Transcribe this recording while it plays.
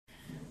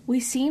We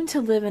seem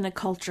to live in a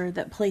culture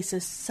that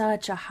places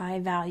such a high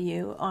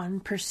value on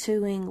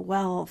pursuing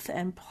wealth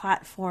and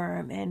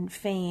platform and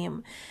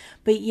fame,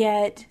 but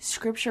yet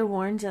Scripture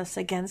warns us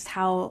against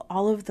how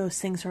all of those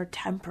things are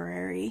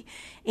temporary,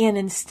 and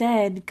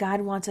instead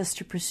God wants us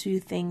to pursue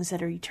things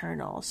that are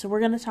eternal. So we're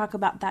going to talk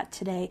about that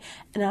today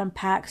and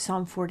unpack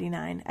Psalm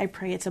 49. I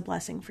pray it's a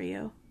blessing for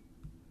you.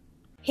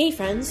 Hey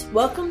friends,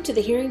 welcome to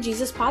the Hearing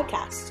Jesus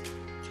podcast.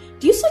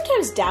 Do you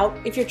sometimes doubt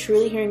if you're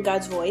truly hearing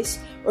God's voice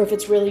or if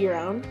it's really your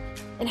own?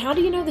 And how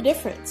do you know the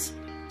difference?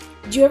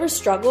 Do you ever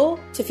struggle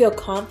to feel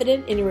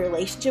confident in your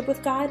relationship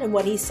with God and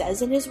what He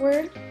says in His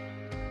Word?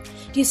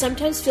 Do you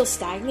sometimes feel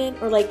stagnant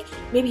or like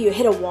maybe you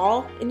hit a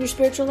wall in your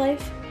spiritual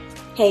life?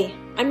 Hey,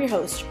 I'm your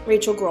host,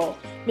 Rachel Grohl,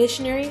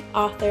 missionary,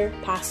 author,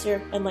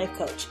 pastor, and life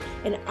coach,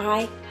 and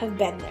I have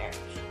been there.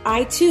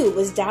 I too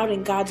was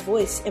doubting God's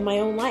voice in my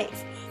own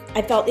life.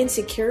 I felt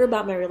insecure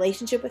about my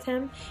relationship with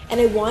Him, and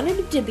I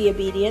wanted to be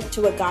obedient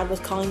to what God was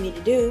calling me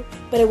to do,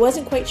 but I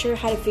wasn't quite sure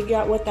how to figure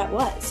out what that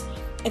was.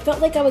 I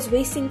felt like I was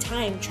wasting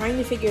time trying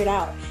to figure it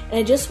out, and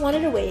I just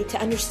wanted a way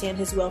to understand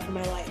His will for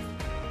my life.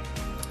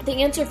 The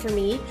answer for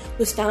me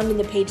was found in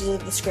the pages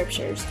of the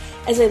Scriptures,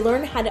 as I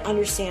learned how to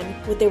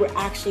understand what they were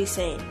actually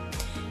saying.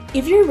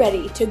 If you're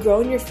ready to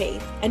grow in your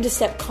faith and to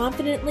step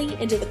confidently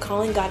into the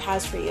calling God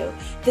has for you,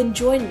 then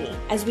join me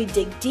as we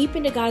dig deep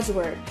into God's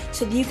Word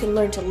so that you can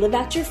learn to live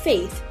out your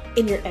faith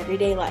in your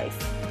everyday life.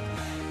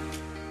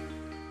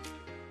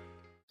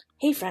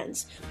 Hey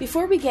friends,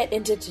 before we get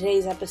into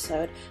today's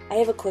episode, I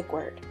have a quick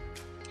word.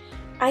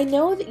 I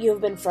know that you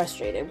have been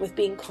frustrated with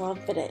being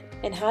confident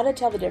and how to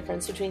tell the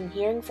difference between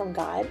hearing from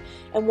God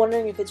and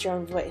wondering if it's your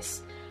own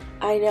voice.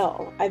 I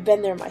know, I've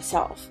been there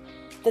myself.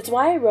 That's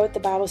why I wrote the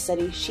Bible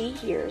study, She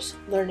Hears,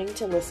 Learning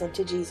to Listen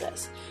to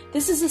Jesus.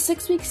 This is a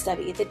 6-week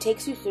study that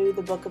takes you through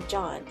the book of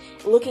John,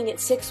 looking at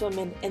 6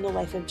 women in the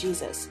life of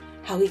Jesus,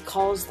 how He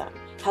calls them,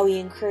 how He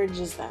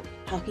encourages them,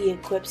 how He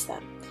equips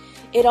them.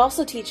 It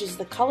also teaches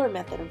the color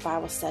method of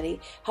Bible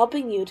study,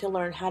 helping you to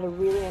learn how to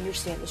really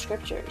understand the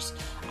Scriptures.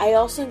 I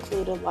also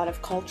include a lot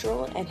of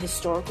cultural and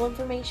historical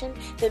information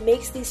that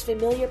makes these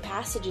familiar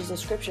passages of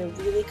Scripture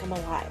really come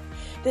alive.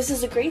 This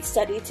is a great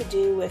study to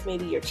do with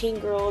maybe your teen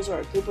girls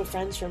or a group of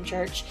friends from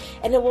church,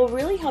 and it will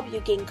really help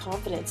you gain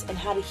confidence in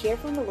how to hear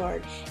from the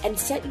Lord and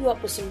set you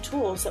up with some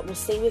tools that will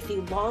stay with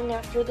you long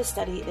after the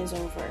study is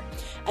over.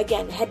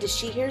 Again, head to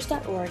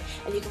shehears.org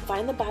and you can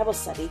find the Bible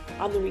study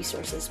on the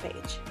resources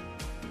page.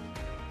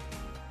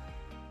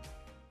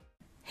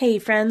 Hey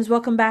friends,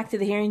 welcome back to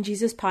the Hearing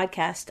Jesus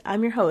podcast.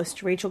 I'm your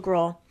host, Rachel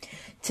Grohl.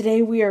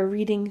 Today we are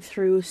reading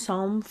through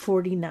Psalm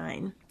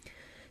 49,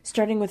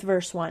 starting with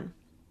verse 1.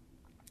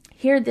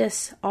 Hear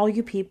this, all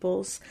you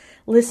peoples.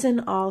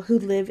 Listen, all who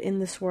live in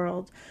this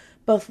world,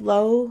 both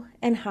low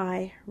and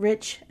high,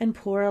 rich and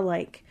poor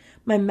alike.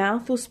 My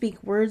mouth will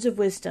speak words of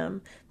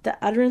wisdom. The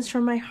utterance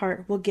from my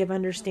heart will give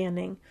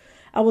understanding.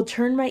 I will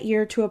turn my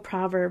ear to a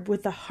proverb.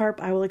 With the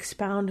harp I will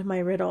expound my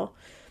riddle.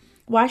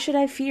 Why should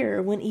I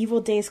fear when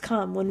evil days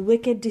come, when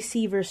wicked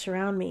deceivers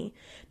surround me,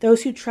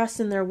 those who trust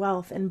in their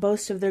wealth and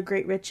boast of their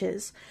great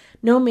riches?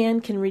 No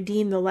man can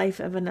redeem the life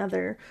of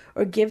another,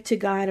 or give to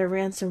God a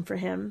ransom for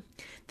him.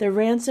 The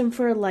ransom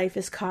for a life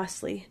is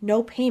costly.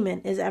 No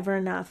payment is ever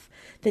enough,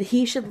 that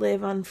he should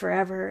live on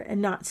forever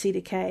and not see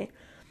decay.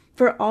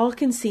 For all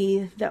can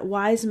see that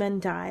wise men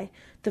die,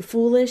 the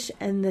foolish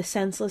and the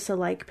senseless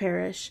alike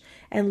perish,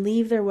 and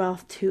leave their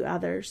wealth to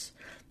others.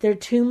 Their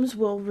tombs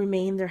will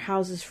remain their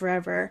houses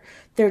forever,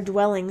 their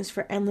dwellings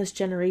for endless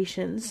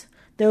generations,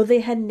 though they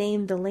had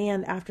named the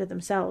land after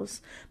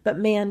themselves. But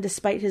man,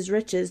 despite his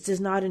riches, does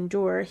not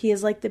endure. He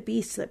is like the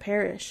beasts that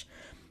perish.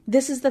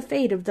 This is the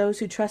fate of those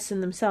who trust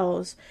in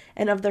themselves,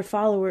 and of their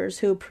followers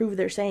who approve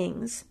their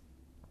sayings.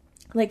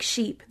 Like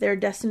sheep, they are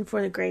destined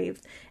for the grave,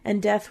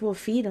 and death will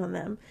feed on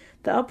them.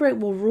 The upright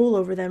will rule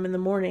over them in the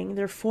morning.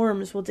 Their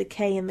forms will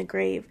decay in the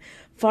grave,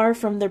 far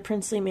from their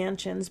princely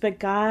mansions. But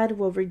God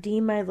will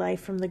redeem my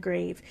life from the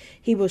grave.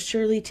 He will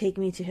surely take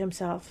me to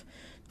Himself.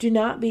 Do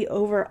not be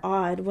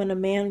overawed when a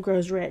man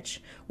grows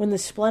rich, when the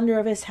splendor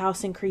of his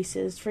house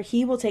increases, for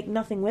he will take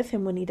nothing with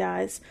him when he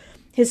dies.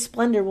 His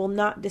splendor will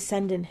not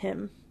descend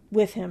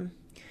with him.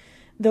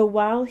 Though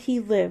while he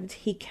lived,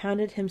 he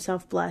counted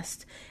himself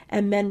blessed,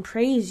 and men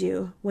praise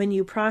you when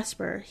you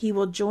prosper. He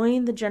will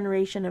join the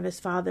generation of his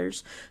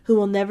fathers, who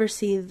will never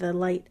see the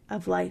light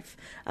of life.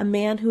 A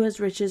man who has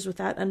riches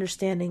without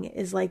understanding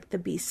is like the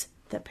beasts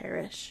that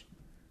perish.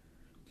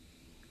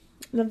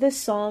 Now,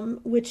 this psalm,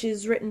 which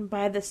is written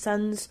by the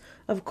sons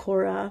of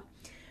Korah,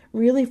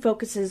 really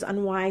focuses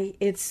on why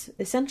it's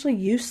essentially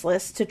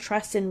useless to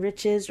trust in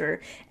riches or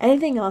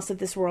anything else that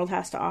this world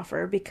has to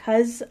offer,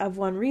 because of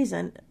one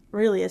reason.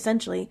 Really,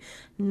 essentially,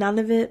 none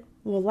of it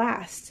will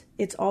last.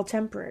 It's all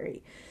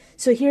temporary.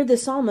 So here the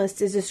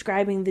psalmist is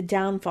describing the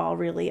downfall,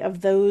 really,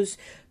 of those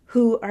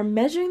who are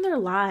measuring their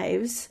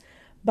lives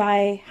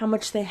by how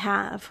much they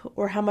have,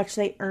 or how much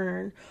they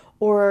earn,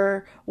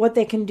 or what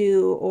they can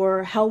do,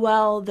 or how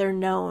well they're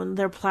known,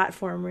 their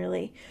platform,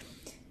 really.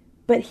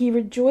 But he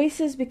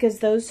rejoices because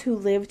those who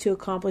live to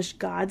accomplish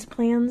God's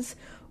plans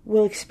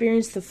will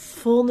experience the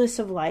fullness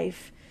of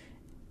life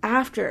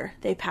after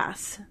they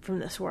pass from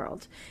this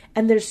world.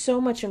 And there's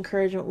so much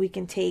encouragement we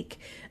can take.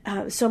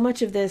 So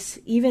much of this,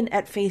 even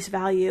at face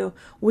value,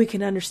 we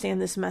can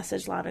understand this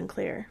message loud and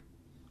clear.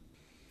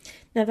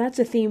 Now that's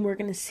a theme we're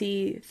going to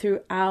see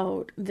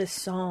throughout this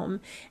psalm.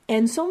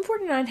 And Psalm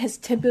 49 has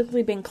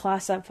typically been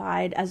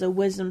classified as a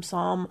wisdom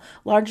psalm,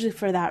 largely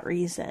for that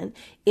reason.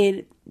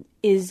 It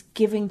is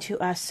giving to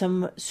us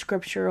some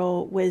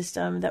scriptural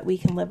wisdom that we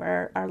can live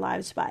our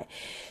lives by.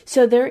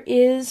 So there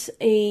is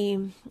a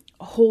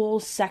whole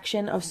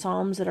section of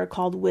psalms that are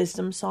called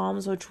wisdom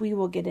psalms, which we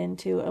will get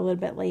into a little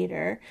bit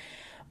later.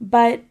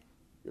 But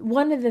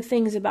one of the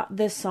things about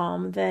this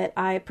psalm that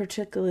I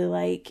particularly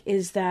like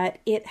is that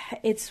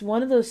it's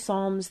one of those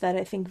psalms that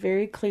I think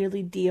very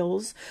clearly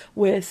deals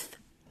with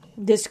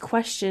this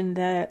question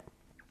that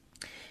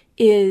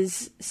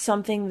is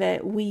something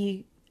that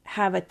we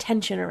have a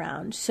tension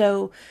around.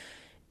 So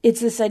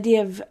it's this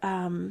idea of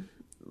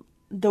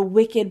the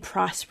wicked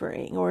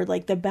prospering, or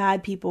like the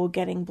bad people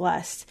getting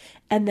blessed,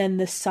 and then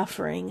the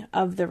suffering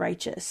of the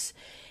righteous.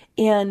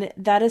 And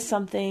that is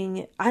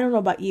something, I don't know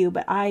about you,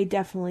 but I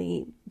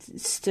definitely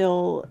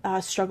still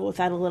struggle with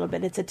that a little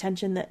bit. It's a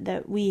tension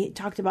that we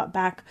talked about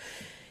back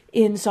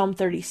in Psalm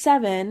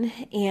 37.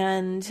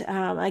 And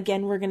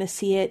again, we're going to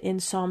see it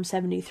in Psalm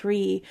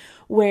 73,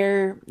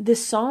 where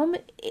this psalm,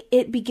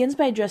 it begins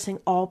by addressing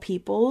all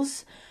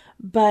peoples,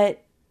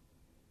 but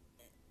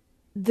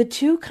the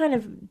two kind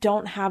of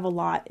don't have a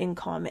lot in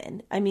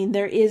common. I mean,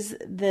 there is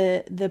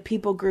the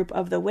people group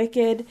of the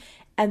wicked,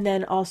 and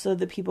then also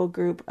the people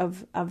group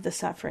of the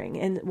suffering.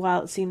 And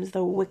while it seems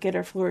the wicked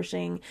are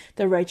flourishing,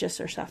 the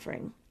righteous are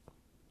suffering.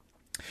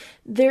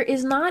 There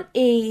is not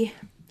a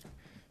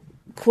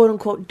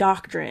quote-unquote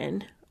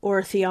doctrine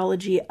or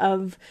theology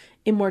of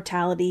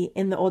immortality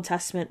in the Old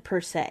Testament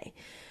per se.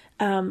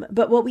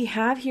 But what we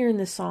have here in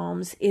the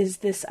Psalms is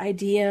this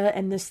idea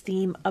and this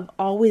theme of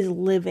always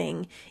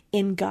living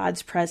in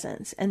God's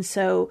presence. And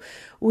so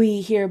we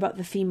hear about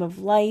the theme of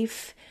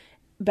life.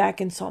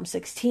 Back in Psalm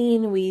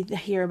 16, we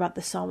hear about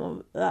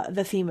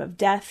the theme of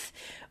death,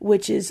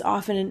 which is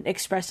often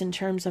expressed in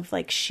terms of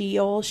like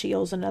Sheol.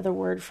 Sheol is another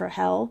word for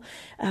hell.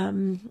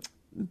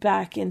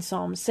 Back in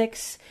Psalm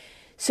 6.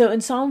 So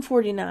in Psalm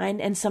 49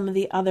 and some of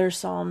the other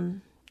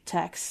Psalm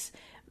texts,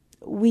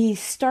 we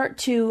start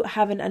to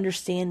have an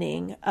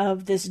understanding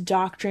of this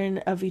doctrine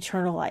of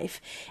eternal life.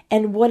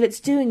 And what it's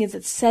doing is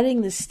it's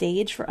setting the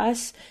stage for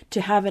us to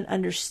have an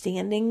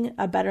understanding,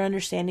 a better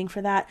understanding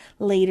for that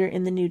later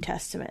in the New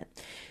Testament.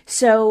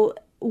 So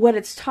what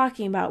it's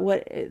talking about,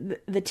 what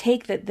the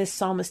take that this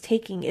psalm is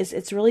taking is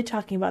it's really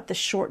talking about the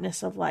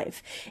shortness of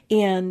life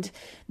and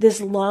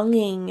this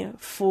longing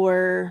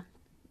for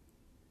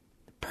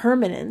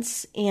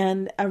permanence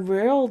and a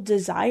real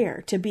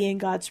desire to be in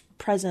God's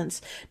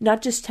presence,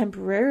 not just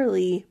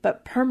temporarily,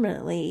 but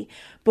permanently,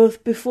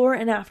 both before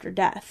and after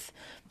death.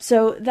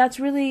 So that's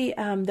really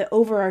the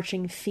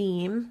overarching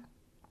theme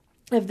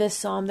of this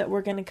psalm that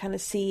we're going to kind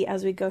of see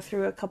as we go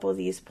through a couple of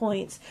these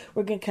points.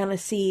 We're going to kind of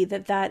see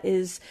that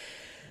is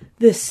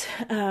this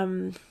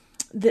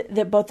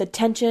that both the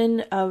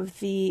tension of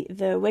the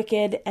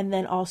wicked and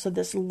then also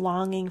this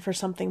longing for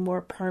something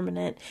more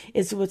permanent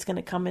is what's going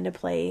to come into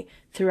play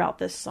throughout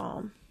this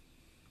psalm.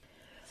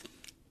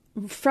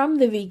 From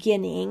the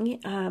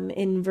beginning,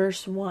 in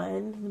verse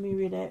 1, let me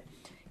read it.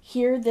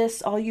 Hear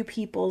this, all you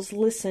peoples,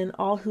 listen,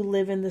 all who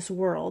live in this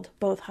world,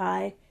 both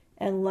high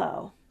and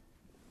low.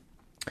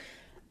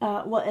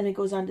 And it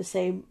goes on to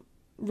say,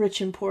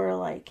 rich and poor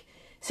alike.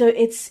 So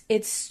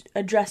it's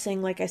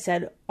addressing, like I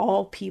said,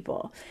 all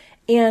people.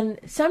 And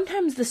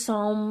sometimes the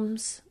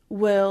Psalms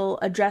will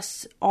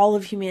address all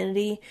of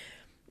humanity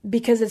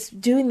because it's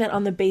doing that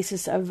on the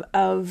basis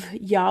of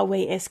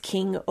Yahweh as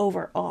king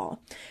over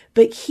all.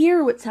 But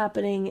here what's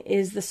happening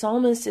is the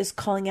psalmist is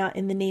calling out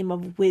in the name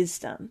of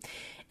wisdom.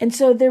 And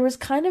so there was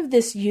kind of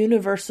this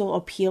universal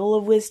appeal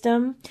of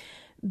wisdom,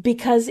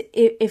 because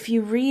if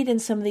you read in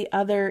some of the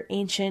other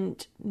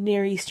ancient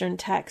Near Eastern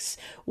texts,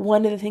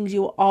 one of the things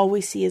you will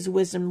always see is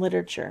wisdom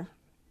literature.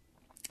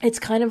 It's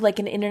kind of like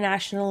an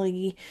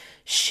internationally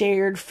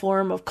shared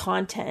form of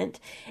content.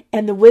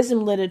 And the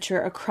wisdom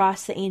literature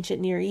across the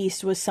ancient Near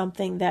East was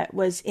something that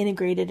was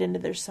integrated into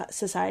their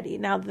society.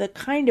 Now, the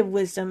kind of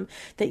wisdom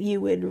that you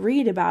would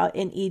read about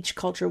in each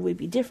culture would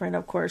be different.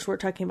 Of course, we're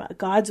talking about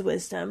God's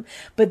wisdom,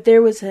 but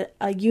there was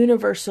a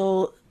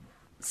universal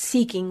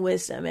seeking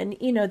wisdom. And,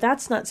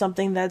 that's not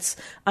something that's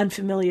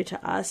unfamiliar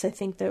to us. I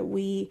think that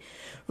we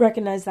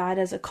recognize that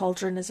as a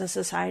culture and as a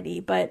society,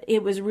 but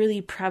it was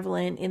really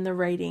prevalent in the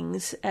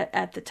writings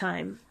at the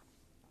time.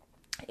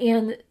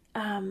 And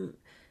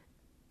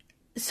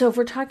so if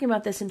we're talking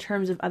about this in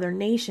terms of other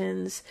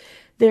nations,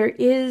 there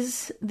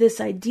is this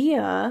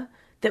idea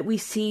that we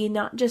see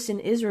not just in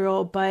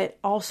Israel, but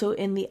also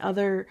in the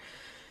other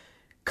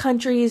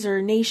countries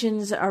or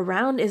nations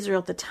around Israel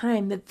at the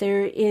time, that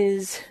there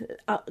is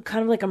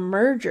kind of like a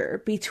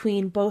merger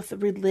between both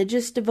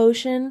religious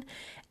devotion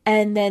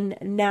and then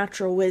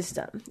natural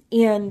wisdom.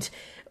 And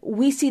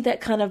we see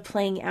that kind of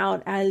playing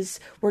out as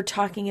we're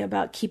talking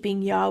about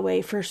keeping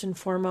Yahweh first and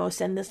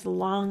foremost and this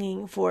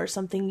longing for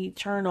something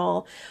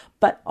eternal,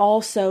 but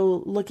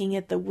also looking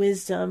at the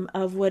wisdom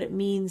of what it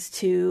means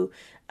to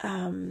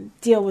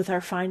deal with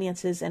our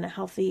finances in a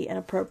healthy and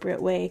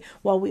appropriate way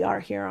while we are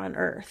here on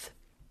earth.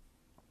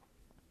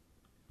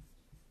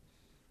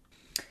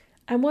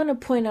 I want to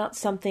point out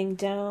something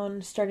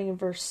down starting in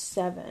verse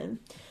 7.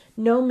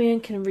 No man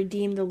can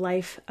redeem the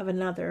life of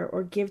another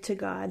or give to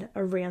God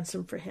a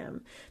ransom for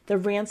him. The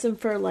ransom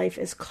for a life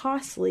is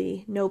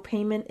costly. No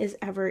payment is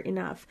ever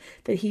enough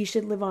that he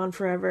should live on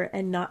forever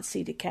and not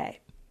see decay.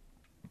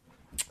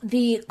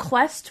 The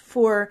quest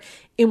for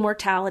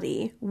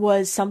immortality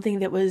was something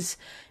that was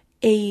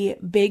a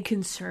big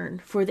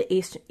concern for the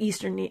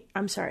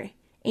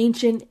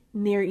ancient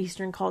Near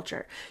Eastern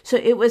culture. So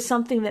it was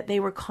something that they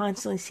were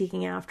constantly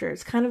seeking after.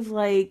 It's kind of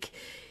like,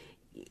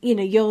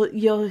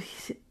 you'll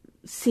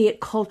see it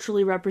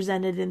culturally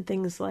represented in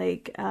things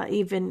like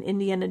even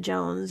Indiana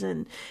Jones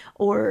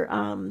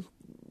or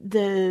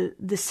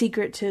the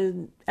secret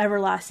to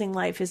everlasting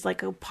life is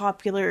like a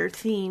popular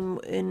theme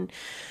in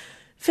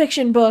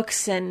fiction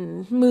books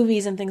and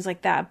movies and things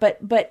like that.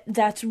 But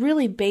that's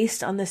really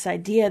based on this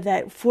idea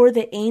that for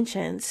the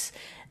ancients,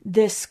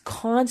 this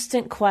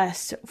constant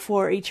quest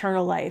for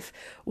eternal life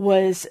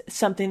was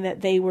something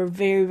that they were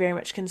very, very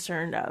much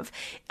concerned of.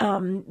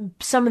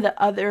 Some of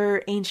the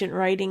other ancient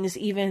writings,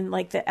 even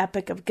like the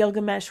Epic of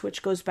Gilgamesh,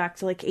 which goes back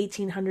to like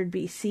 1800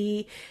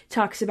 BC,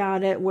 talks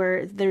about it,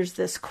 where there's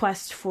this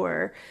quest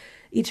for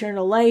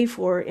eternal life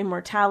or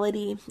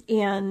immortality.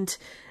 And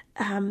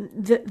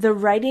the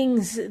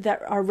writings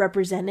that are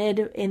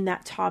represented in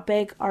that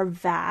topic are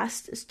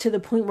vast to the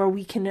point where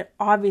we can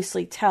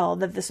obviously tell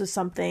that this was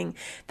something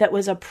that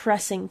was a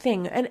pressing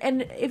thing.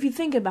 And if you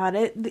think about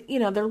it,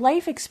 their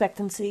life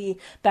expectancy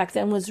back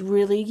then was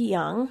really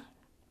young.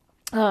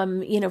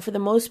 For the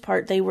most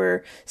part, they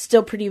were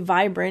still pretty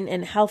vibrant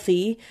and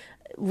healthy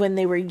when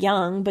they were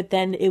young, but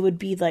then it would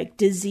be like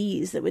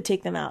disease that would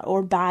take them out,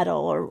 or battle,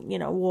 or,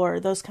 war,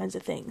 those kinds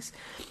of things.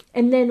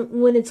 And then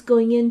when it's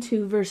going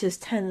into verses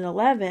 10 and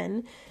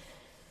 11,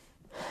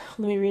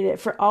 let me read it.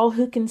 For all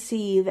who can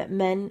see that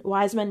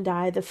wise men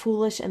die, the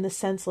foolish and the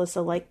senseless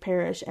alike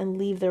perish and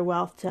leave their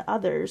wealth to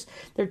others.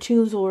 Their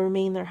tombs will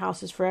remain their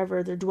houses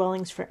forever, their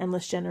dwellings for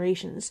endless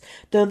generations,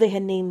 though they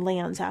had named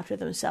lands after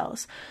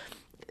themselves.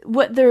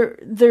 What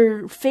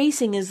they're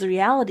facing is the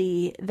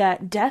reality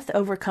that death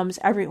overcomes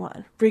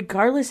everyone,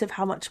 regardless of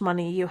how much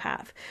money you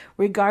have,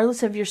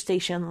 regardless of your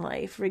station in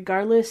life,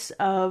 regardless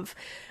of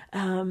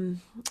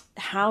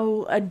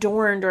how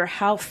adorned or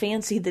how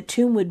fancy the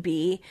tomb would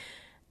be.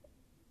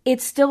 It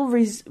still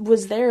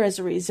was there as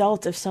a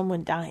result of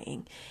someone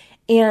dying.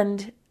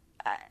 And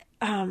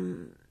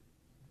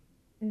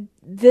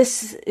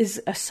this is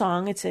a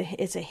song. It's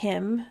a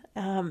hymn.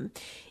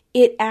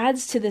 It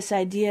adds to this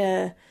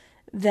idea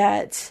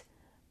that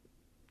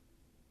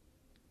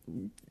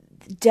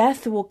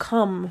death will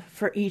come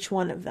for each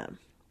one of them.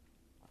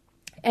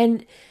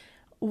 And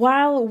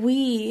while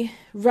we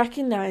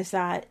recognize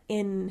that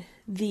in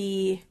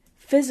the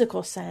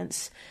physical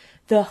sense,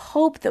 the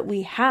hope that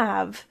we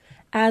have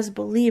as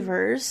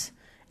believers,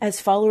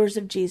 as followers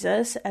of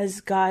Jesus, as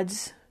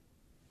God's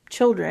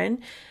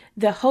children,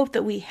 the hope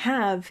that we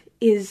have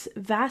is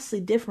vastly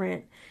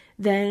different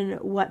than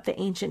what the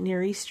ancient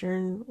Near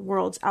Eastern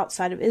worlds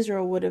outside of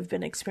Israel would have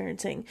been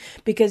experiencing,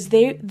 because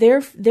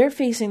they're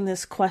facing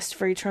this quest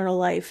for eternal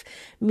life,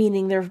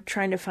 meaning they're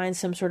trying to find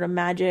some sort of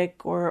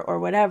magic or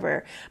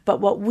whatever. But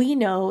what we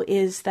know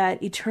is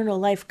that eternal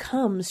life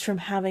comes from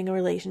having a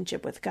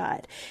relationship with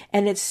God,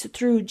 and it's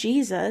through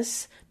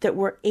Jesus that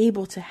we're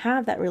able to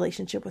have that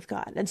relationship with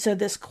God. And so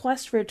this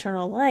quest for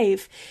eternal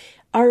life,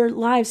 our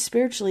lives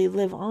spiritually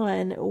live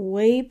on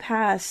way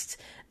past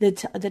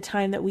the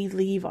time that we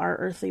leave our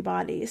earthly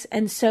bodies.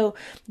 And so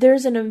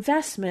there's an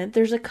investment,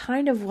 there's a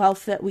kind of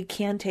wealth that we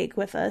can take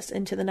with us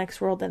into the next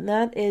world, and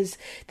that is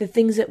the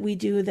things that we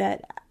do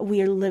that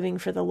we are living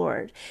for the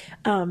Lord.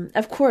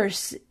 Of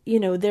course,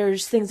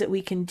 there's things that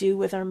we can do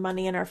with our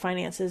money and our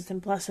finances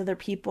and bless other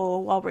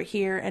people while we're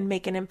here and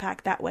make an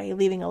impact that way,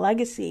 leaving a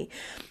legacy.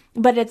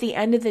 But at the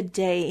end of the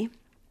day,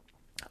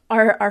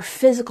 our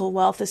physical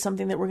wealth is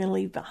something that we're going to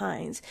leave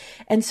behind.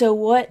 And so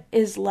what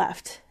is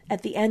left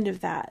at the end of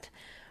that?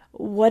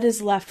 What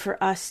is left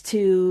for us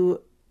to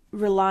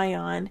rely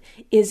on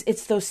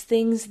it's those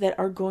things that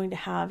are going to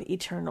have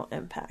eternal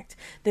impact.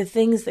 The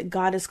things that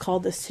God has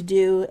called us to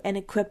do and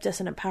equipped us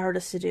and empowered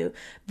us to do.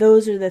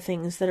 Those are the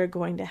things that are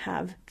going to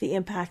have the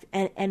impact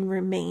and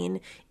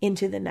remain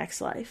into the next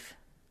life.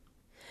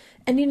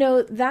 And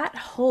that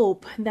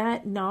hope,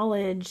 that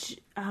knowledge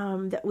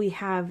that we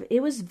have,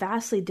 it was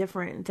vastly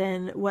different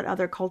than what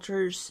other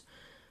cultures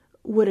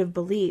would have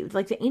believed.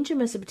 Like the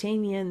ancient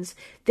Mesopotamians,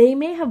 they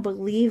may have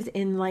believed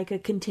in like a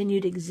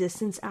continued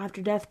existence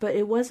after death, but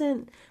it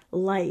wasn't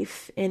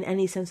life in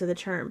any sense of the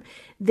term.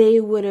 They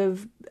would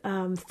have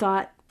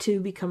thought to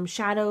become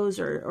shadows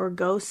or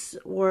ghosts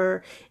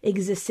or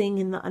existing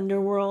in the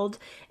underworld.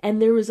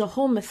 And there was a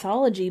whole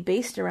mythology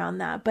based around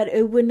that, but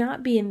it would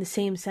not be in the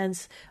same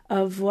sense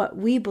of what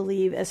we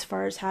believe as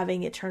far as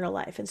having eternal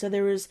life. And so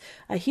there was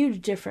a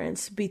huge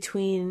difference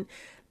between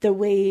the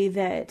way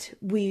that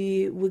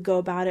we would go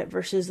about it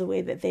versus the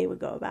way that they would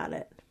go about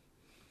it.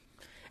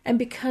 And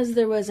because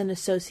there was an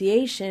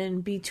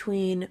association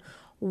between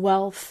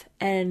wealth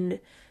and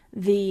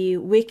the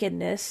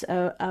wickedness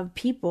of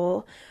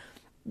people,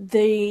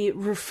 the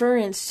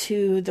reference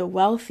to the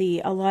wealthy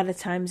a lot of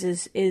times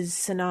is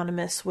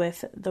synonymous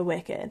with the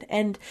wicked.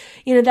 And,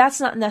 that's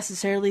not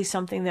necessarily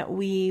something that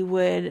we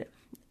would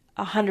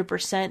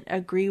 100%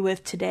 agree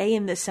with today,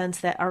 in the sense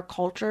that our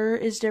culture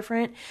is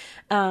different.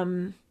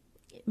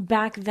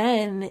 Back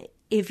then,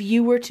 if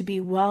you were to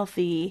be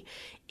wealthy,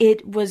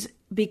 it was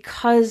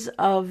because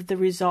of the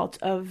result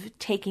of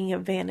taking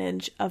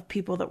advantage of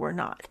people that were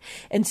not.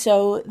 And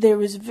so it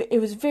was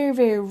very,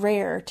 very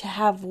rare to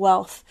have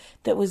wealth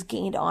that was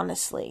gained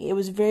honestly. It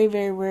was very,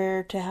 very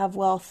rare to have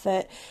wealth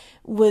that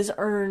was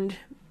earned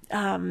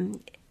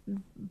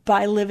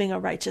by living a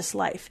righteous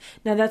life.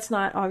 Now, that's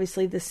not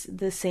obviously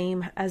the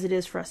same as it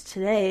is for us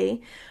today,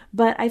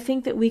 but I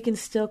think that we can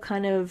still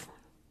kind of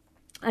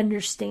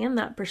understand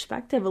that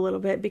perspective a little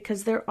bit,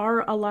 because there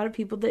are a lot of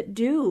people that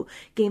do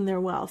gain their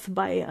wealth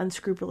by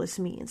unscrupulous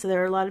means.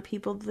 There are a lot of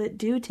people that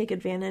do take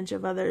advantage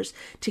of others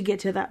to get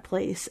to that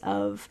place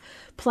of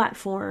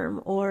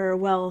platform or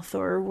wealth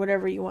or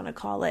whatever you want to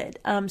call it.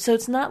 So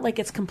it's not like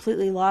it's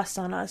completely lost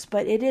on us,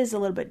 but it is a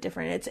little bit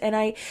different.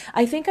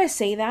 I think I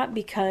say that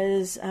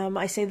because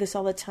I say this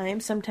all the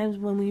time. Sometimes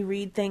when we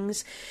read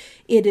things,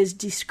 it is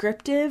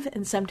descriptive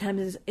and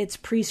sometimes it's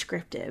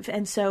prescriptive.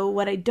 And so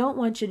what I don't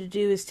want you to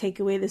do is take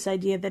away this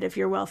idea that if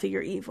you're wealthy,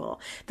 you're evil.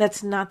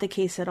 That's not the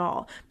case at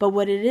all. But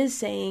what it is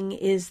saying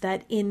is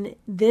that in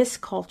this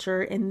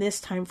culture, in this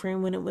time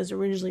frame when it was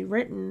originally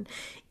written,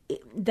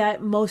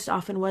 that most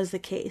often was the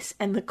case.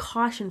 And the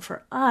caution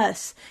for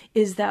us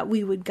is that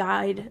we would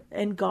guide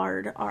and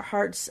guard our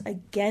hearts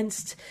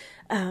against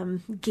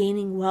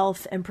gaining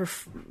wealth and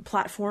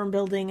platform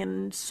building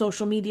and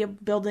social media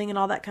building and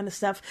all that kind of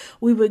stuff.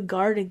 We would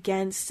guard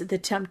against the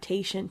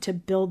temptation to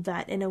build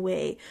that in a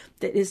way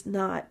that is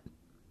not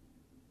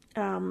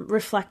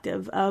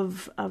reflective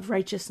of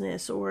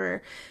righteousness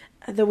or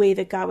the way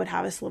that God would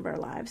have us live our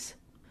lives.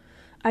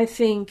 I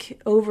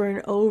think over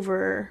and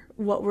over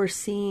what we're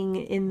seeing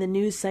in the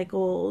news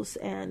cycles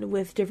and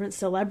with different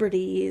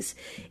celebrities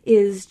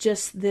is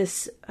just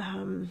this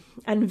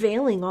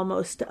unveiling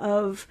almost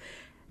of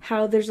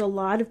how there's a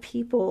lot of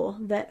people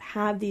that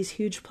have these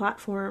huge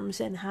platforms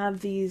and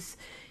have these,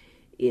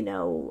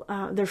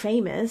 they're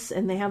famous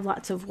and they have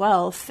lots of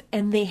wealth,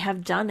 and they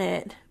have done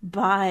it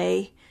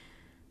by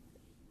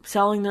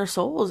selling their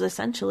souls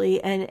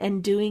essentially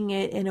and doing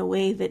it in a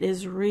way that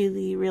is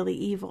really, really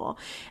evil.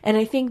 And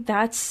I think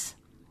that's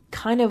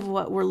kind of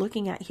what we're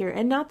looking at here.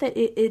 And not that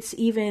it's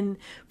even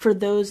for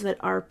those that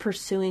are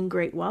pursuing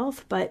great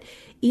wealth, but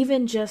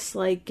even just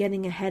like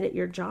getting ahead at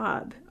your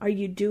job. Are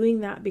you doing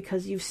that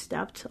because you've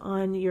stepped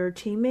on your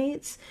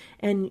teammates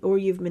or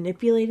you've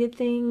manipulated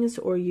things,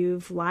 or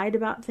you've lied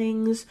about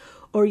things,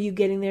 or are you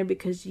getting there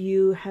because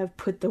you have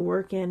put the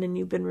work in and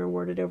you've been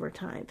rewarded over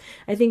time?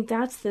 I think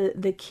that's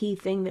the key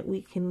thing that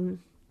we can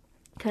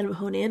kind of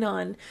hone in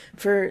on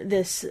for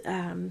this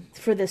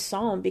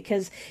psalm,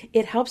 because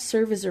it helps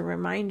serve as a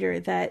reminder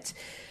that,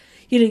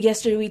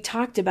 yesterday we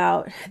talked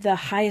about the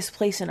highest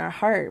place in our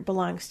heart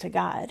belongs to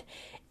God.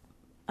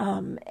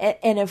 And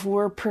if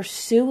we're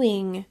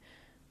pursuing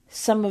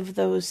some of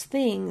those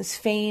things,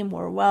 fame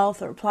or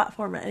wealth or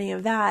platform or any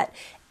of that,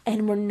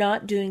 and we're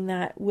not doing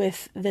that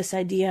with this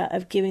idea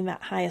of giving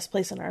that highest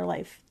place in our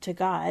life to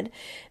God,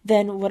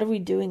 then what are we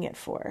doing it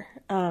for?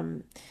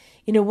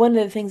 One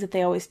of the things that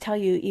they always tell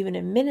you, even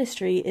in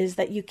ministry, is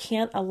that you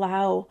can't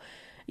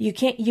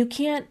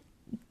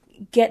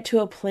get to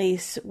a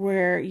place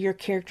where your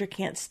character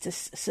can't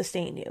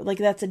sustain you. Like,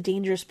 that's a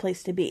dangerous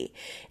place to be.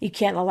 You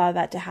can't allow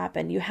that to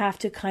happen. You have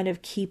to kind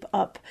of keep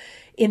up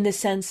in the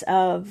sense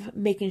of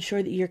making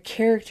sure that your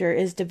character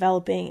is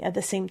developing at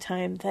the same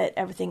time that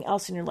everything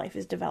else in your life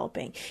is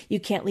developing. You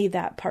can't leave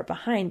that part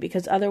behind,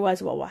 because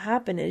otherwise what will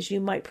happen is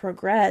you might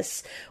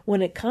progress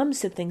when it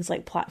comes to things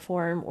like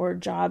platform or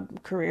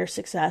job, career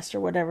success, or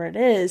whatever it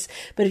is.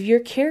 But if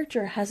your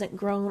character hasn't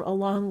grown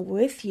along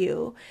with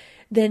you,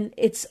 then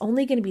it's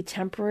only going to be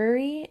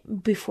temporary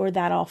before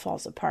that all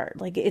falls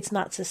apart. Like, it's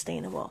not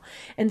sustainable.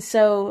 And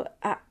so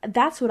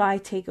that's what I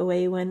take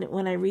away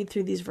when I read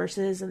through these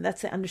verses, and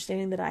that's the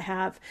understanding that I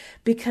have,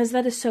 because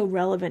that is so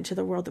relevant to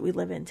the world that we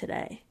live in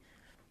today.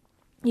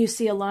 You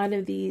see a lot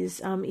of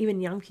these, even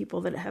young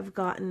people that have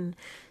gotten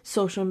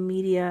social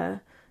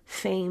media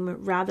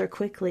fame rather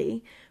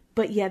quickly,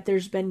 but yet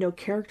there's been no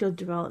character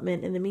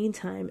development in the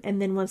meantime.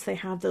 And then once they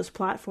have those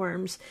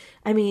platforms,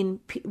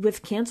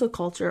 with cancel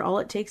culture, all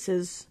it takes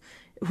is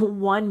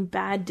one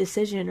bad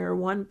decision or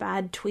one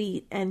bad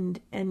tweet and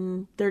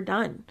they're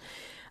done.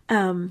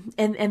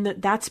 And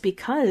that's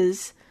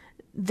because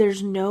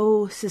there's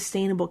no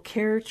sustainable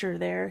character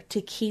there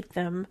to keep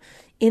them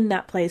in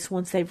that place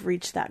once they've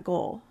reached that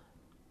goal.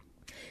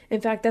 In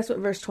fact, that's what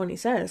verse 20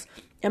 says.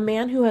 A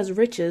man who has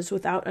riches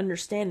without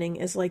understanding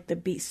is like the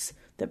beasts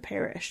that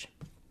perish.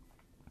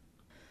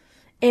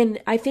 And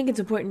I think it's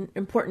important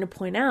to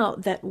point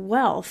out that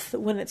wealth,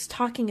 when it's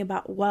talking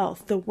about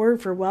wealth, the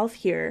word for wealth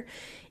here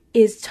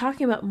is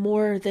talking about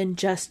more than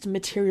just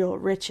material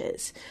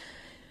riches.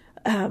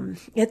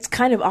 It's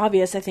kind of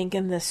obvious, I think,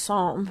 in this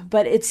psalm,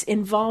 but it's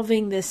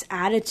involving this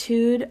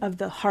attitude of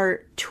the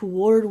heart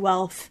toward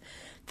wealth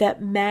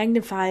that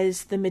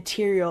magnifies the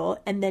material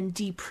and then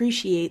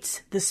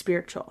depreciates the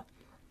spiritual.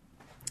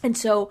 And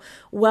so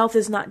wealth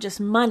is not just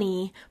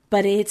money,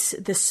 but it's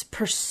this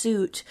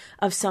pursuit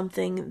of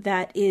something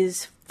that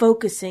is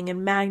focusing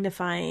and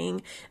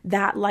magnifying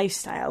that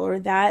lifestyle or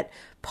that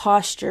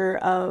posture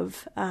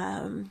of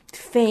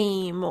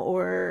fame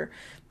or,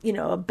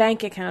 a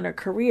bank account or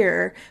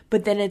career,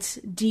 but then it's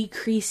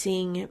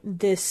decreasing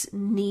this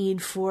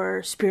need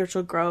for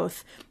spiritual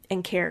growth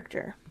and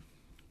character.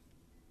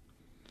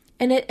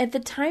 And at the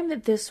time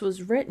that this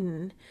was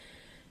written,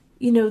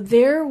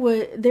 there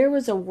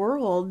was a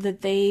world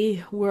that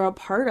they were a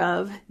part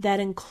of that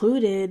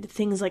included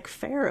things like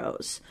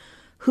pharaohs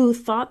who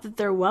thought that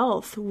their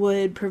wealth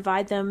would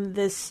provide them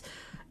this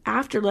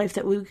afterlife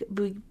that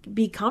would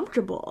be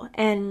comfortable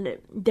and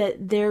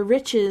that their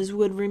riches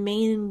would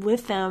remain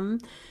with them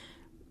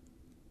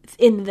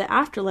in the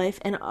afterlife.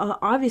 And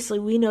obviously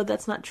we know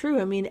that's not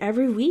true. I mean,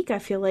 every week I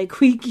feel like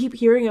we keep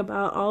hearing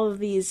about all of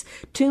these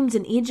tombs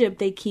in Egypt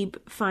they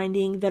keep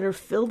finding that are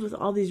filled with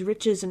all these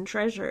riches and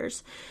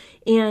treasures.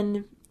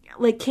 And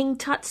like King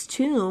Tut's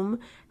tomb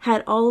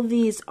had all of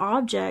these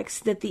objects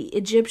that the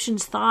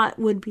Egyptians thought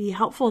would be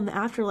helpful in the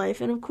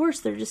afterlife. And of course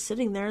they're just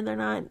sitting there and they're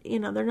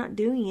not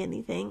doing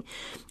anything.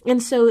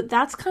 And so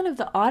that's kind of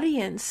the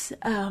audience,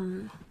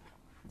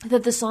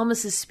 that the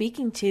psalmist is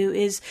speaking to,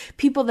 is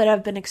people that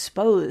have been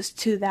exposed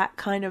to that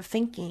kind of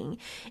thinking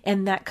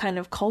and that kind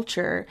of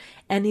culture.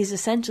 And he's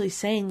essentially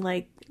saying,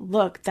 like,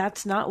 look,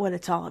 that's not what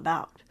it's all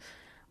about.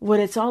 What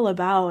it's all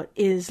about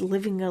is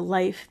living a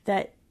life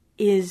that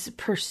is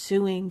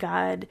pursuing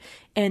God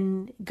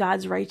and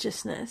God's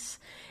righteousness.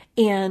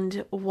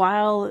 And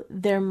while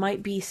there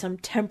might be some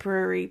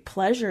temporary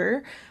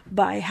pleasure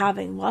by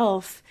having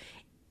wealth,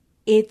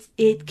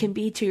 it can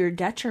be to your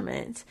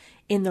detriment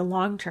in the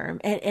long term.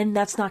 And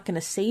that's not going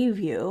to save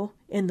you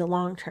in the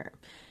long term.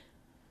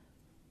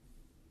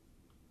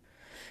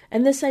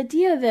 And this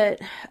idea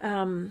that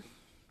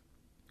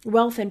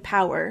wealth and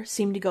power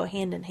seem to go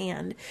hand in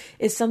hand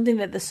is something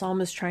that the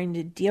psalm is trying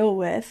to deal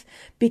with,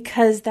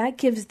 because that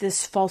gives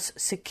this false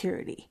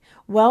security.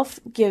 Wealth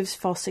gives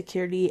false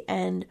security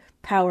and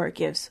power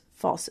gives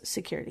false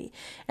security.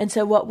 And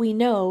so what we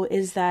know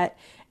is that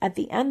at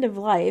the end of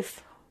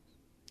life,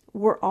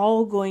 we're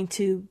all going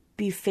to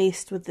be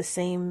faced with the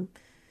same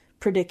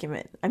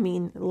predicament. I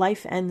mean,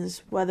 life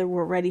ends whether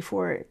we're ready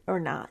for it or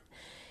not.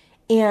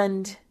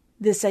 And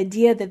this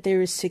idea that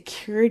there is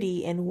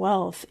security in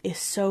wealth is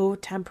so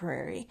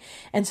temporary.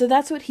 And so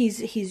that's what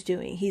he's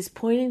doing. He's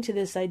pointing to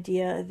this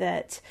idea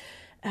that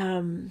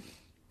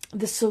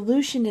the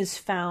solution is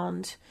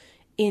found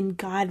in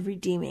God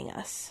redeeming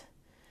us.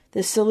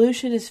 The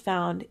solution is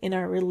found in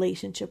our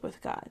relationship with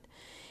God.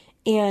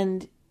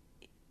 And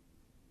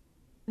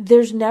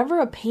there's never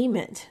a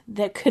payment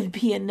that could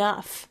be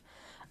enough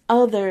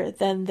other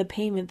than the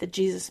payment that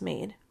Jesus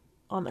made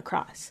on the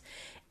cross.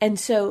 And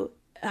so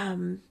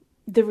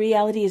the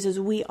reality is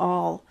we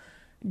all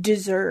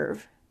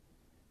deserve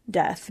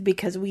death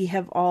because we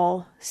have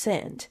all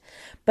sinned.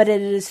 But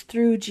it is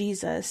through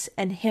Jesus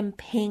and him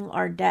paying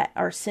our debt,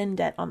 our sin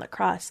debt on the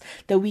cross,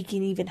 that we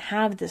can even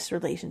have this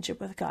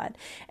relationship with God.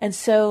 And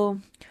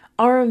so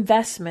our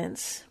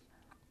investments,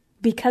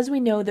 because we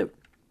know that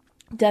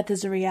death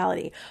is a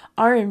reality,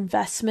 our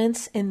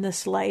investments in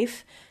this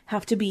life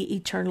have to be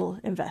eternal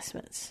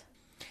investments.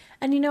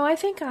 And, I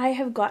think I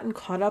have gotten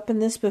caught up in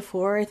this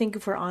before. I think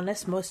if we're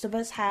honest, most of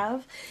us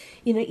have.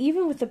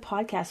 Even with the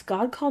podcast,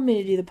 God called me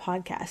to do the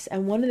podcast.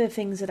 And one of the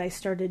things that I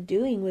started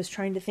doing was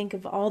trying to think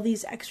of all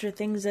these extra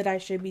things that I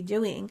should be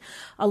doing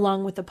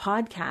along with the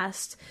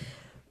podcast,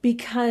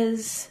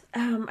 because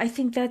I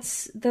think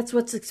that's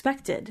what's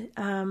expected.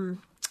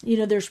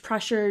 There's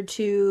pressure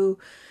to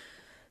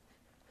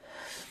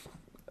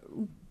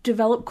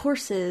develop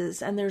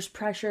courses, and there's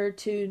pressure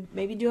to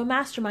maybe do a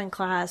mastermind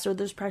class, or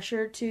there's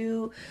pressure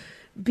to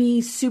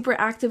be super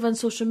active on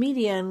social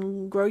media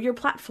and grow your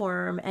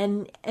platform.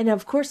 And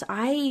of course,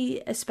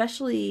 I,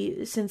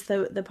 especially since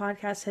the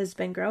podcast has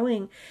been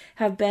growing,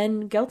 have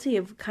been guilty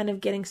of kind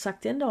of getting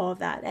sucked into all of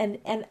that.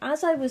 And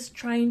as I was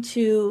trying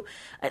to,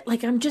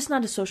 I'm just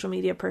not a social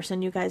media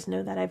person. You guys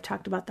know that. I've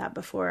talked about that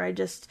before.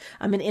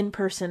 I'm an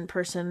in-person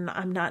person.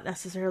 I'm not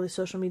necessarily a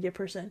social media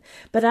person.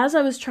 But as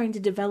I was trying to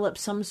develop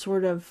some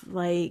sort of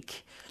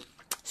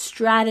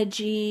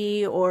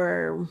strategy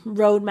or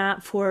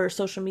roadmap for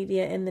social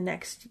media in the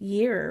next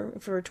year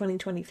for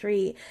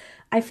 2023,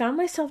 I found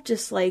myself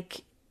just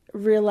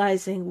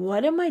realizing,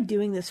 what am I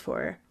doing this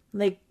for?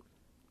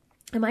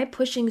 Am I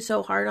pushing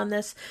so hard on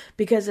this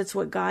because it's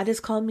what God has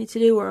called me to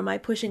do, or am I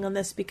pushing on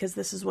this because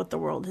this is what the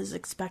world is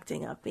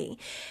expecting of me?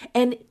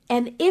 And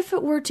if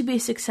it were to be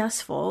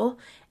successful,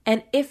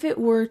 and if it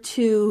were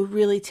to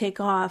really take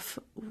off,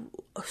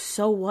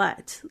 so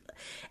what?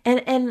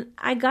 And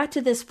I got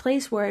to this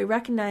place where I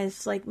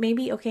recognized, like,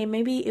 maybe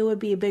it would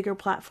be a bigger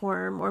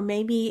platform, or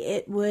maybe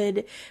it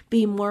would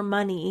be more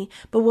money.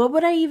 But what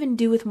would I even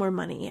do with more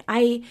money?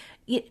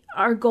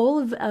 Our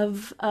goal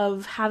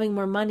of having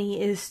more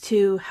money is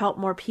to help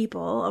more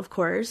people, of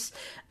course,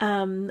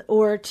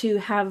 or to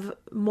have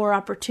more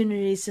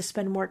opportunities to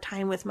spend more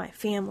time with my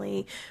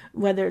family,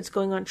 whether it's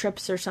going on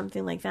trips or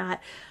something like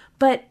that.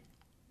 But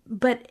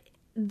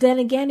then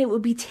again, it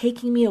would be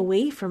taking me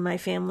away from my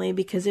family,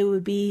 because it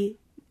would be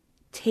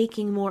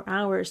taking more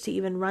hours to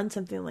even run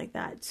something like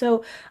that.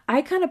 So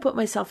I kind of put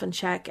myself in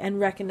check and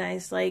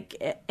recognize, like,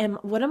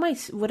 what am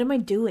I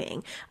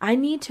doing? I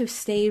need to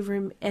stay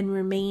and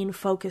remain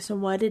focused on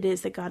what it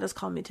is that God has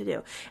called me to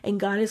do. And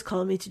God has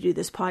called me to do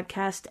this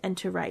podcast and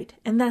to write.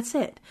 And that's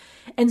it.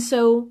 And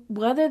so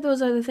whether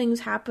those other things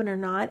happen or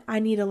not, I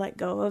need to let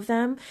go of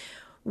them.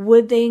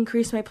 Would they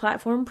increase my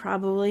platform?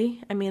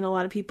 Probably. I mean, a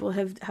lot of people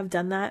have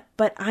done that,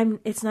 but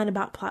it's not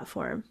about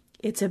platform.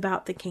 It's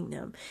about the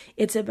kingdom.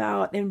 It's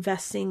about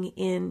investing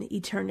in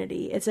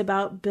eternity. It's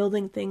about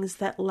building things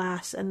that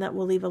last and that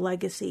will leave a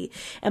legacy.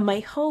 And my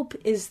hope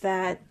is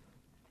that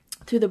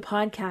through the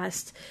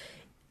podcast,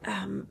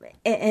 and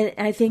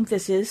I think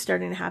this is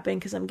starting to happen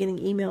because I'm getting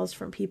emails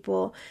from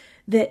people,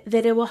 that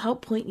it will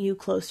help point you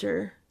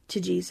closer to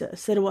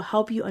Jesus, that it will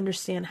help you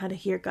understand how to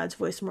hear God's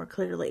voice more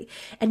clearly.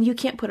 And you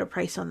can't put a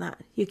price on that.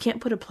 You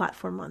can't put a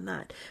platform on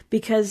that,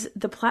 because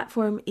the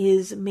platform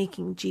is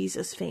making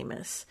Jesus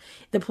famous.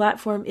 The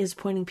platform is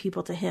pointing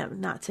people to him,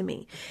 not to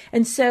me.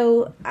 And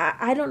so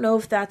I don't know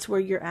if that's where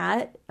you're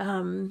at,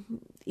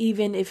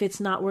 even if it's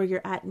not where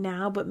you're at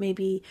now, but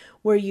maybe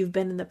where you've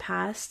been in the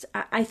past.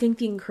 I think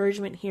the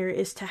encouragement here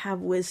is to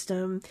have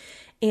wisdom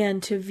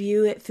and to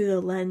view it through the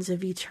lens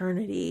of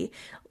eternity,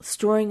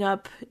 storing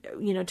up,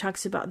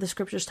 the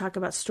scriptures talk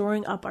about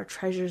storing up our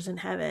treasures in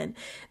heaven.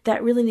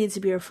 That really needs to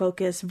be our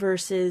focus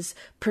versus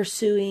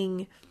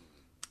pursuing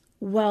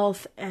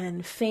wealth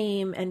and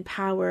fame and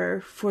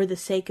power for the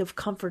sake of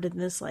comfort in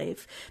this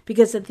life,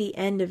 because at the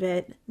end of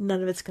it,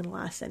 none of it's going to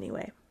last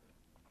anyway.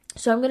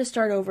 So I'm going to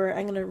start over.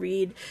 I'm going to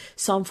read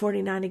Psalm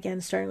 49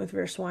 again, starting with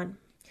verse 1.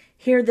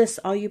 Hear this,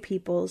 all you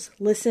peoples.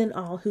 Listen,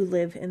 all who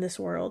live in this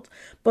world,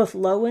 both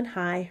low and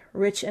high,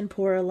 rich and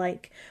poor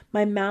alike.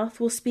 My mouth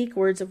will speak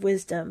words of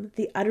wisdom.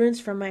 The utterance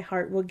from my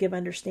heart will give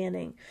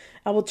understanding.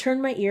 I will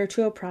turn my ear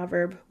to a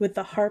proverb. With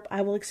the harp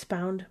I will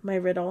expound my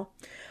riddle.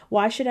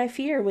 Why should I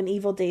fear when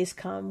evil days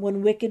come,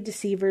 when wicked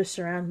deceivers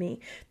surround me?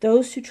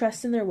 Those who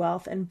trust in their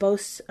wealth and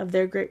boast of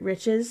their great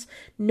riches,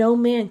 no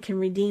man can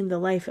redeem the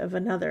life of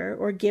another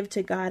or give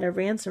to God a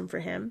ransom for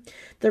him.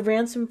 The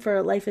ransom for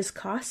a life is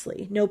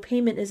costly. No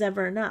payment is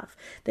ever enough,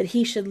 that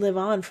he should live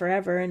on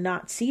forever and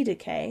not see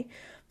decay.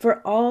 For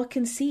all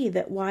can see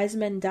that wise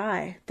men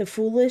die. The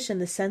foolish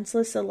and the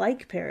senseless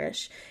alike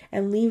perish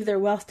and leave their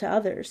wealth to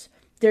others.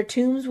 Their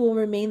tombs will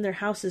remain their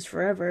houses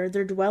forever,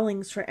 their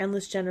dwellings for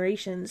endless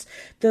generations,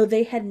 though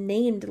they had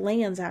named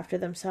lands after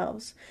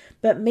themselves.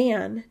 But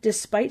man,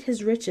 despite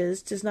his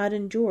riches, does not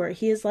endure.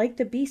 He is like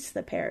the beasts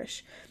that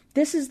perish.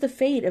 This is the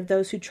fate of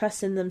those who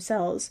trust in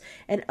themselves,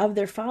 and of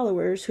their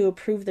followers who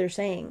approve their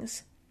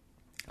sayings.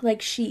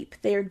 Like sheep,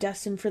 they are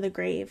destined for the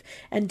grave,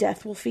 and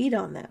death will feed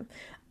on them.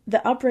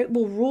 The upright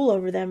will rule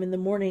over them in the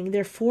morning.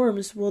 Their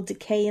forms will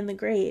decay in the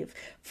grave,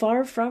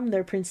 far from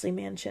their princely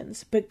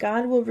mansions. But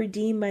God will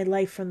redeem my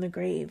life from the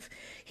grave.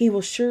 He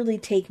will surely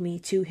take me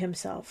to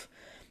himself.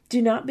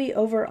 Do not be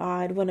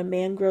overawed when a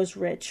man grows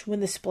rich,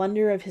 when the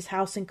splendor of his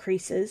house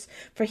increases,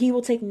 for he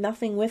will take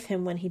nothing with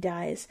him when he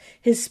dies.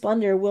 His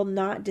splendor will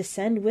not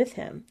descend with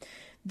him.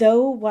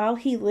 Though while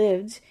he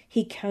lived,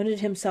 he counted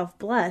himself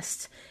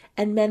blessed,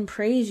 and men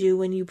praise you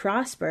when you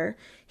prosper,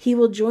 he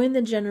will join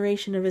the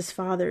generation of his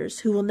fathers,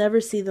 who will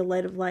never see the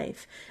light of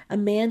life. A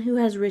man who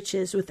has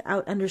riches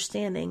without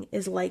understanding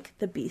is like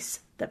the beasts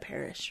that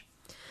perish.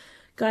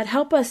 God,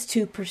 help us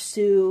to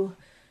pursue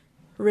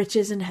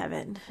riches in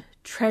heaven,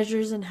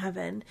 treasures in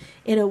heaven,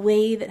 in a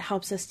way that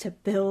helps us to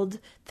build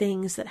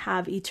things that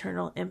have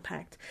eternal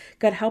impact.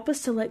 God, help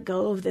us to let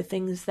go of the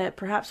things that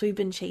perhaps we've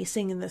been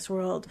chasing in this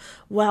world,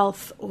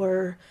 wealth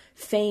or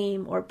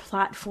fame or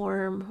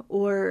platform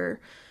or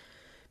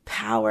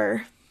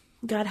power.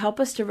 God, help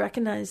us to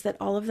recognize that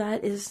all of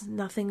that is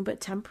nothing but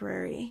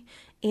temporary,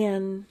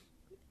 and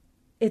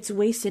it's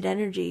wasted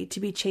energy to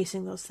be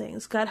chasing those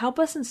things. God, help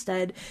us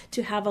instead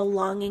to have a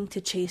longing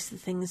to chase the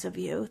things of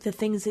you, the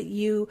things that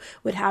you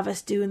would have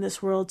us do in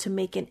this world to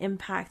make an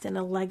impact and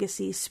a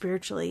legacy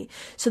spiritually,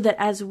 so that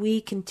as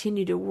we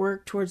continue to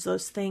work towards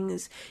those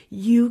things,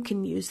 you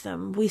can use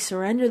them. We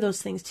surrender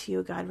those things to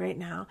you, God, right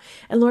now.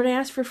 And Lord, I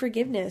ask for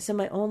forgiveness in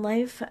my own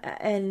life,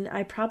 and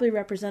I probably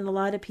represent a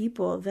lot of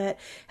people that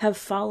have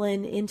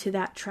fallen into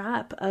that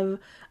trap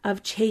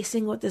of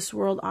chasing what this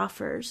world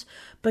offers.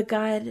 But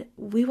God,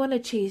 we want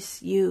to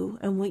chase you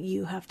and what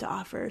you have to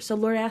offer. So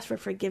Lord, I ask for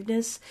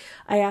forgiveness.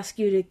 I ask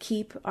you to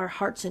keep our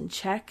hearts in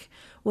check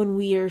when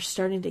we are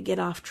starting to get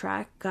off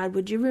track. God,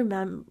 would you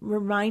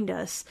remind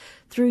us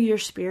through your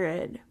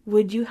Spirit?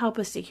 Would you help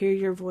us to hear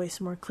your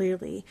voice more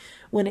clearly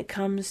when it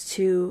comes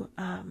to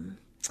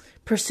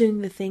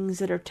pursuing the things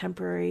that are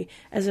temporary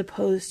as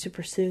opposed to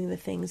pursuing the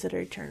things that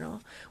are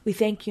eternal? We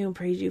thank you and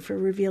praise you for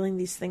revealing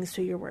these things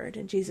through your word.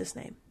 In Jesus'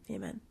 name,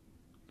 amen.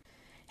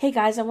 Hey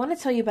guys, I want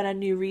to tell you about a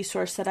new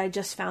resource that I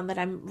just found that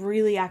I'm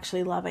really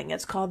actually loving.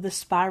 It's called the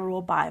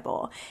Spiral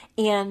Bible.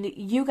 And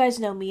you guys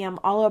know me, I'm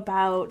all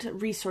about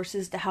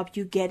resources to help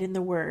you get in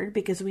the Word,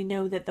 because we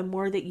know that the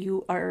more that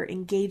you are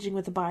engaging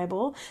with the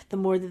Bible, the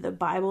more that the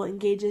Bible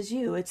engages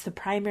you. It's the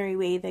primary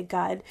way that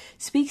God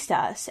speaks to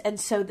us.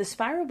 And so the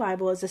Spiral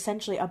Bible is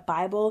essentially a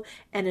Bible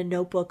and a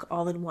notebook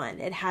all in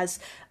one. It has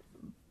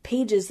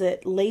pages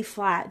that lay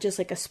flat, just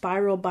like a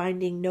spiral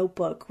binding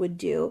notebook would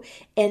do.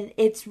 And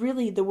it's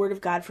really the Word of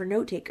God for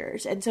note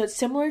takers. And so it's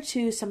similar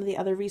to some of the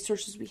other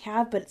resources we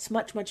have, but it's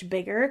much, much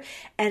bigger.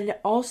 And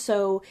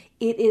also,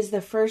 it is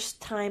the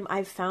first time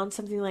I've found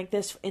something like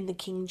this in the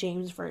King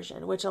James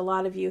Version, which a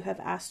lot of you have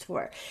asked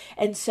for.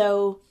 And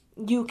so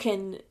you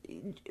can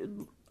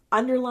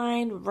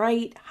underline,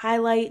 write,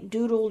 highlight,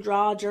 doodle,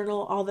 draw,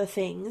 journal, all the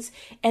things.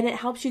 And it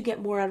helps you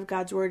get more out of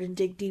God's word and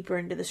dig deeper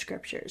into the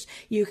scriptures.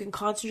 You can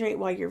concentrate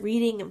while you're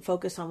reading and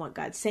focus on what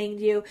God's saying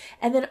to you.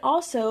 And then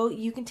also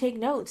you can take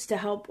notes to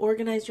help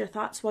organize your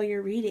thoughts while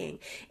you're reading.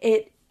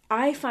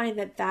 I find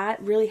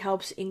that really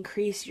helps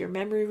increase your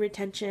memory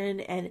retention,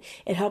 and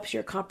it helps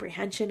your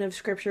comprehension of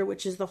scripture,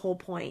 which is the whole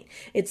point.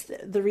 It's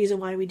the reason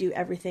why we do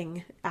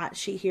everything at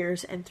She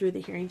Hears and through the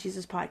Hearing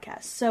Jesus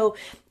podcast. So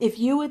if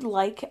you would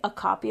like a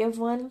copy of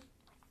one,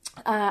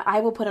 I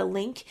will put a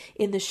link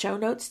in the show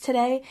notes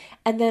today.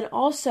 And then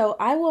also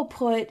I will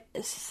put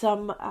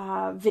some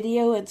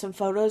video and some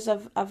photos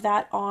of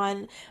that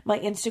on my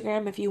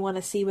Instagram if you want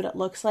to see what it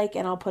looks like.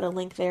 And I'll put a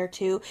link there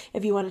too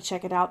if you want to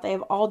check it out. They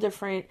have all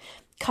different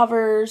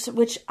covers,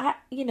 which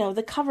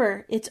the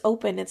cover, it's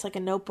open, it's like a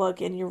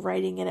notebook and you're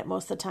writing in it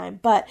most of the time,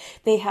 but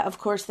of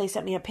course they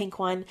sent me a pink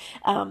one.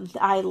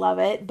 I love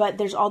it, but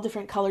there's all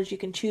different colors you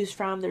can choose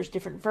from. There's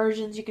different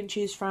versions you can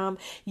choose from.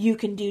 You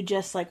can do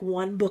just like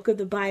one book of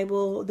the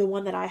Bible. The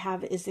one that I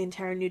have is the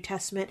entire New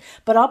Testament,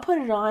 but I'll put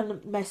it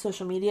on my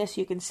social media so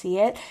you can see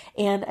it.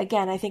 And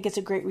again, I think it's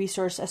a great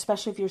resource,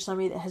 especially if you're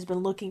somebody that has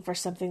been looking for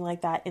something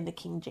like that in the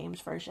King James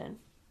Version.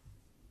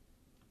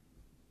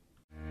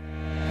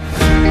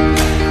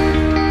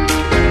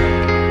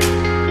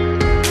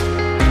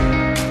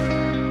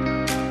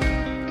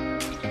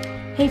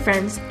 Hey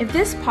friends, if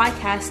this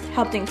podcast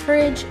helped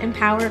encourage,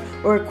 empower,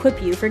 or equip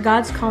you for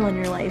God's call in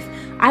your life,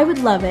 I would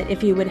love it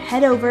if you would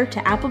head over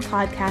to Apple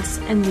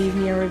Podcasts and leave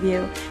me a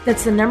review.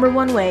 That's the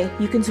 #1 way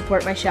you can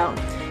support my show.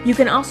 You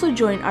can also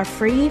join our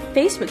free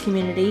Facebook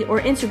community or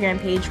Instagram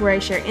page where I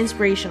share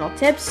inspirational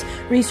tips,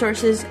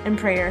 resources, and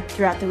prayer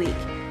throughout the week.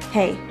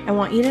 Hey, I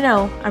want you to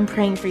know I'm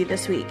praying for you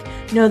this week.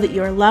 Know that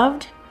you are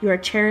loved, you are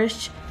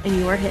cherished, and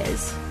you are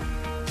His.